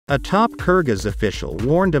A top Kyrgyz official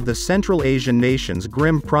warned of the Central Asian nation's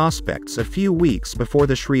grim prospects a few weeks before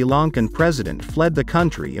the Sri Lankan president fled the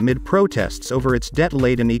country amid protests over its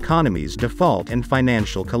debt-laden economy's default and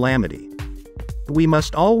financial calamity. "We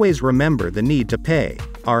must always remember the need to pay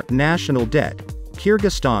our national debt,"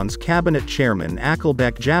 Kyrgyzstan's cabinet chairman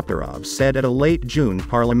Akylbek Japarov said at a late June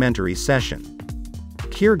parliamentary session.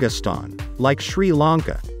 Kyrgyzstan, like Sri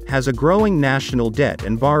Lanka, has a growing national debt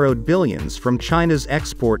and borrowed billions from China's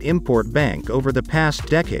Export-Import Bank over the past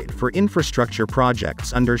decade for infrastructure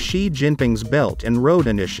projects under Xi Jinping's Belt and Road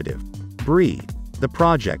Initiative, BRI, the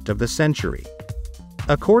project of the century.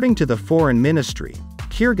 According to the Foreign Ministry,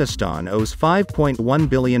 Kyrgyzstan owes $5.1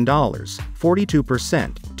 billion,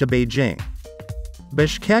 42%, to Beijing.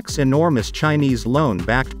 Bishkek's enormous Chinese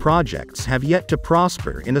loan-backed projects have yet to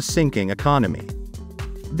prosper in a sinking economy.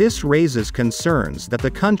 This raises concerns that the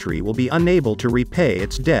country will be unable to repay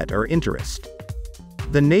its debt or interest.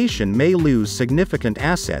 The nation may lose significant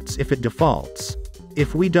assets if it defaults.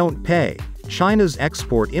 If we don't pay, China's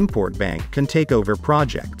Export-Import Bank can take over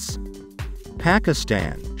projects.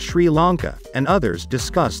 Pakistan, Sri Lanka, and others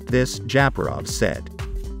discussed this, Japarov said.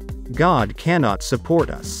 "God cannot support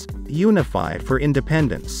us. Unify for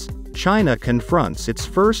independence." China confronts its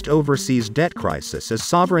first overseas debt crisis as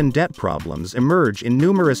sovereign debt problems emerge in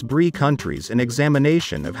numerous BRI countries. An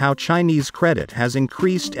examination of how Chinese credit has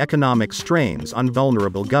increased economic strains on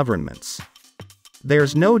vulnerable governments.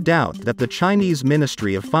 There's no doubt that the Chinese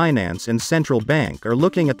Ministry of Finance and Central Bank are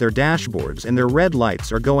looking at their dashboards and their red lights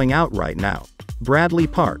are going out right now. Bradley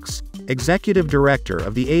Parks, executive director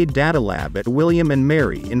of the Aid Data Lab at William &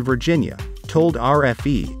 Mary in Virginia, told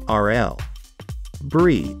RFE/RL.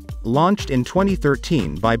 BRI, launched in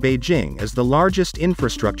 2013 by Beijing as the largest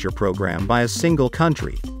infrastructure program by a single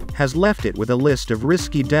country, has left it with a list of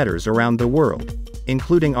risky debtors around the world,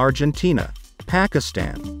 including Argentina,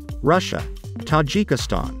 Pakistan, Russia,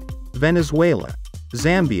 Tajikistan, Venezuela,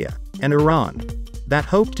 Zambia, and Iran, that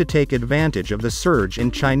hoped to take advantage of the surge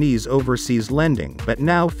in Chinese overseas lending but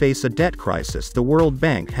now face a debt crisis the World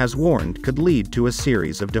Bank has warned could lead to a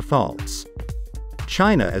series of defaults.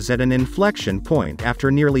 China is at an inflection point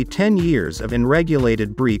after nearly 10 years of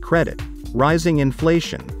unregulated BRI credit, rising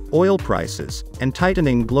inflation, oil prices, and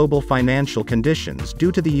tightening global financial conditions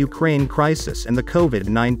due to the Ukraine crisis and the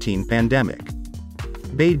COVID-19 pandemic.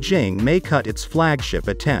 Beijing may cut its flagship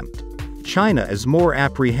attempt. China is more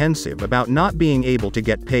apprehensive about not being able to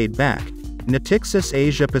get paid back, Natixis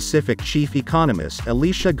Asia-Pacific chief economist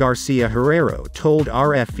Alicia Garcia-Herrero told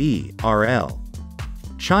RFE/RL.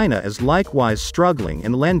 China is likewise struggling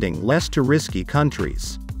in lending less to risky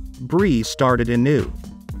countries. BRI started anew.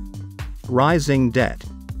 Rising debt.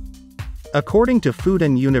 According to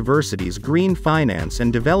Fudan University's Green Finance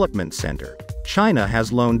and Development Center, China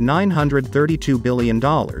has loaned $932 billion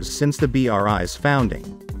since the BRI's founding.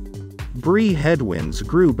 BRI headwinds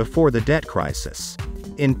grew before the debt crisis.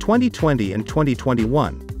 In 2020 and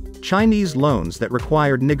 2021, Chinese loans that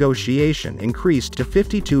required negotiation increased to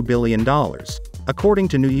 $52 billion, according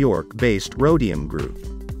to New York-based Rhodium Group.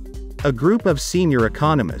 A group of senior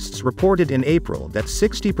economists reported in April that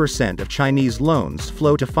 60% of Chinese loans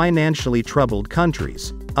flow to financially troubled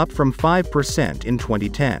countries, up from 5% in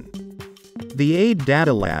 2010. The Aid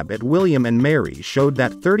Data Lab at William & Mary showed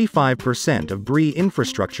that 35% of BRI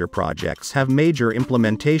infrastructure projects have major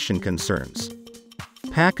implementation concerns.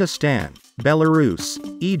 Pakistan, Belarus,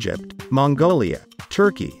 Egypt, Mongolia,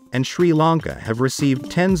 Turkey, and Sri Lanka have received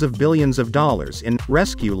tens of billions of dollars in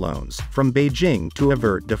rescue loans from Beijing to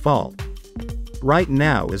avert default. Right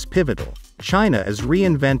now is pivotal. China is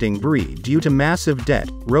reinventing BRI due to massive debt,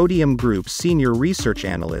 Rhodium Group's senior research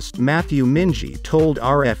analyst Matthew Minji told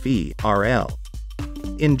RFE/RL.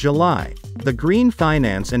 In July, the Green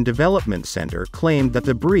Finance and Development Center claimed that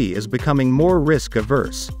the BRI is becoming more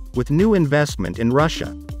risk-averse, with new investment in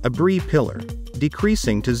Russia, a BRI pillar,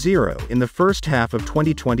 decreasing to zero in the first half of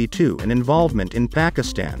 2022 and involvement in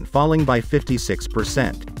Pakistan falling by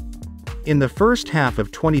 56%. In the first half of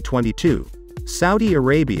 2022, Saudi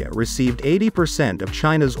Arabia received 80% of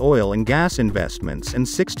China's oil and gas investments and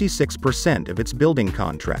 66% of its building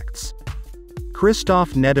contracts.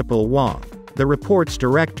 Christophe Nedipol Wang, the report's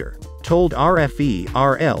director, told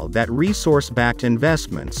RFE/RL that resource-backed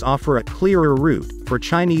investments offer a clearer route for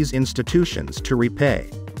Chinese institutions to repay.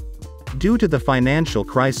 Due to the financial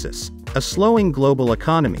crisis, a slowing global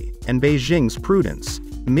economy, and Beijing's prudence,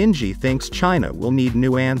 Minji thinks China will need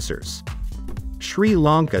new answers. Sri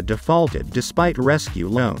Lanka defaulted despite rescue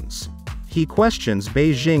loans. He questions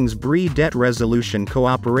Beijing's BRI debt resolution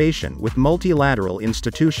cooperation with multilateral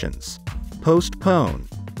institutions. Postpone.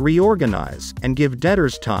 reorganize, and give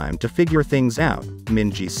debtors time to figure things out,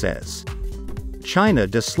 Minji says. China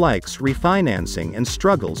dislikes refinancing and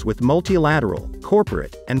struggles with multilateral,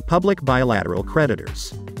 corporate, and public bilateral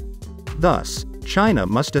creditors. Thus, China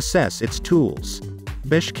must assess its tools.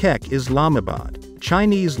 Bishkek, Islamabad.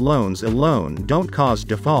 Chinese loans alone don't cause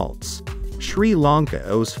defaults. Sri Lanka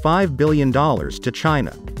owes $5 billion to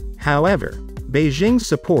China. However, Beijing's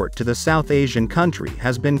support to the South Asian country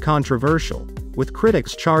has been controversial, with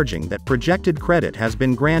critics charging that projected credit has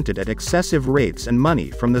been granted at excessive rates and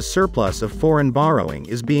money from the surplus of foreign borrowing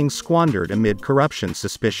is being squandered amid corruption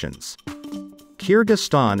suspicions.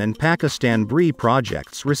 Kyrgyzstan and Pakistan BRI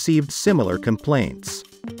projects received similar complaints.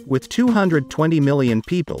 With 220 million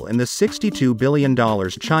people in the $62 billion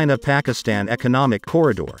China-Pakistan economic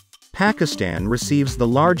corridor, Pakistan receives the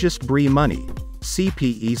largest BRI money,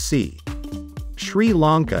 CPEC. Sri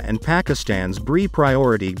Lanka and Pakistan's BRI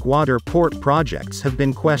priority Gwadar port projects have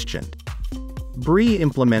been questioned. BRI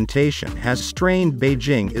implementation has strained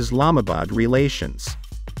Beijing-Islamabad relations.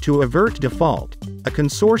 To avert default, a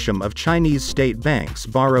consortium of Chinese state banks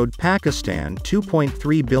borrowed Pakistan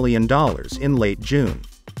 $2.3 billion in late June.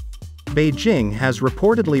 Beijing has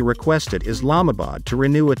reportedly requested Islamabad to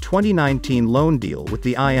renew a 2019 loan deal with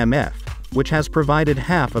the IMF, which has provided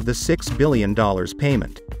half of the $6 billion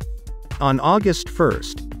payment. On August 1,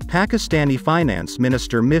 Pakistani Finance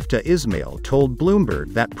Minister Miftah Ismail told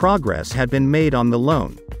Bloomberg that progress had been made on the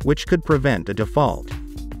loan, which could prevent a default.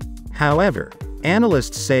 However,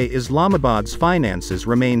 analysts say Islamabad's finances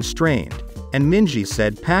remain strained, and Minji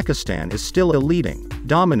said Pakistan is still a leading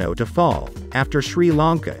domino to fall after Sri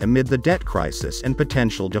Lanka amid the debt crisis and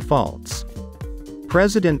potential defaults.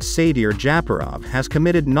 President Akylbek Japarov has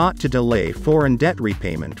committed not to delay foreign debt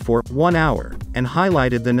repayment for 1 hour, and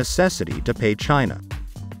highlighted the necessity to pay China.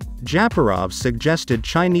 Japarov suggested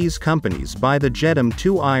Chinese companies buy the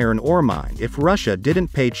Jedam-2 iron ore mine if Russia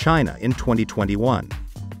didn't pay China in 2021.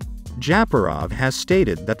 Japarov has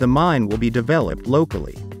stated that the mine will be developed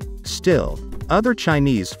locally. Still, other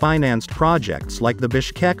Chinese-financed projects like the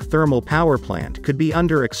Bishkek thermal power plant could be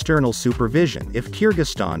under external supervision if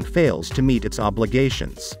Kyrgyzstan fails to meet its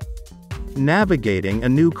obligations. Navigating a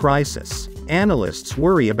new crisis. Analysts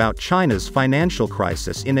worry about China's financial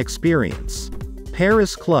crisis inexperience.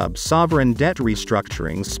 Paris Club's sovereign debt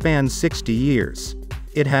restructuring spans 60 years.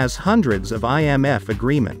 It has hundreds of IMF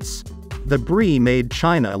agreements. The BRI made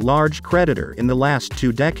China a large creditor in the last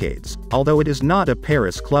 2 decades, although it is not a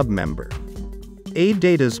Paris Club member.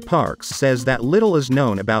 Data's Parks says that little is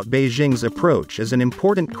known about Beijing's approach as an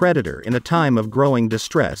important creditor in a time of growing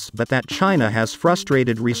distress, but that China has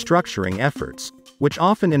frustrated restructuring efforts, which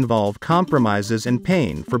often involve compromises and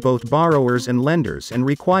pain for both borrowers and lenders and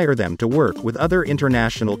require them to work with other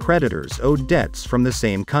international creditors owed debts from the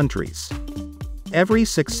same countries. Every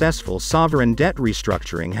successful sovereign debt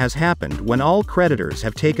restructuring has happened when all creditors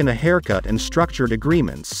have taken a haircut and structured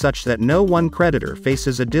agreements such that no one creditor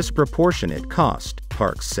faces a disproportionate cost,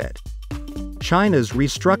 Parks said. China's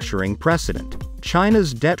restructuring precedent.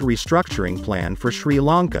 China's debt restructuring plan for Sri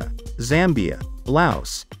Lanka, Zambia,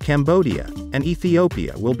 Laos, Cambodia, and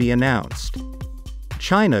Ethiopia will be announced.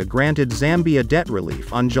 China granted Zambia debt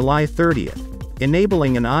relief on July 30th.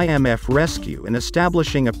 Enabling an IMF rescue and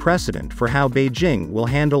establishing a precedent for how Beijing will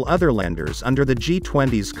handle other lenders under the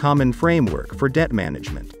G20's common framework for debt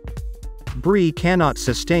management. BRI cannot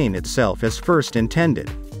sustain itself as first intended,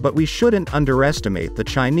 but we shouldn't underestimate the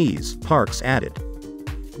Chinese, Parks added.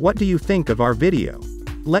 What do you think of our video?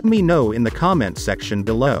 Let me know in the comment section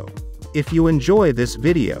below. If you enjoy this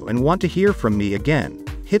video and want to hear from me again,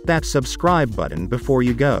 hit that subscribe button before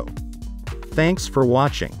you go. Thanks for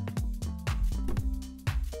watching.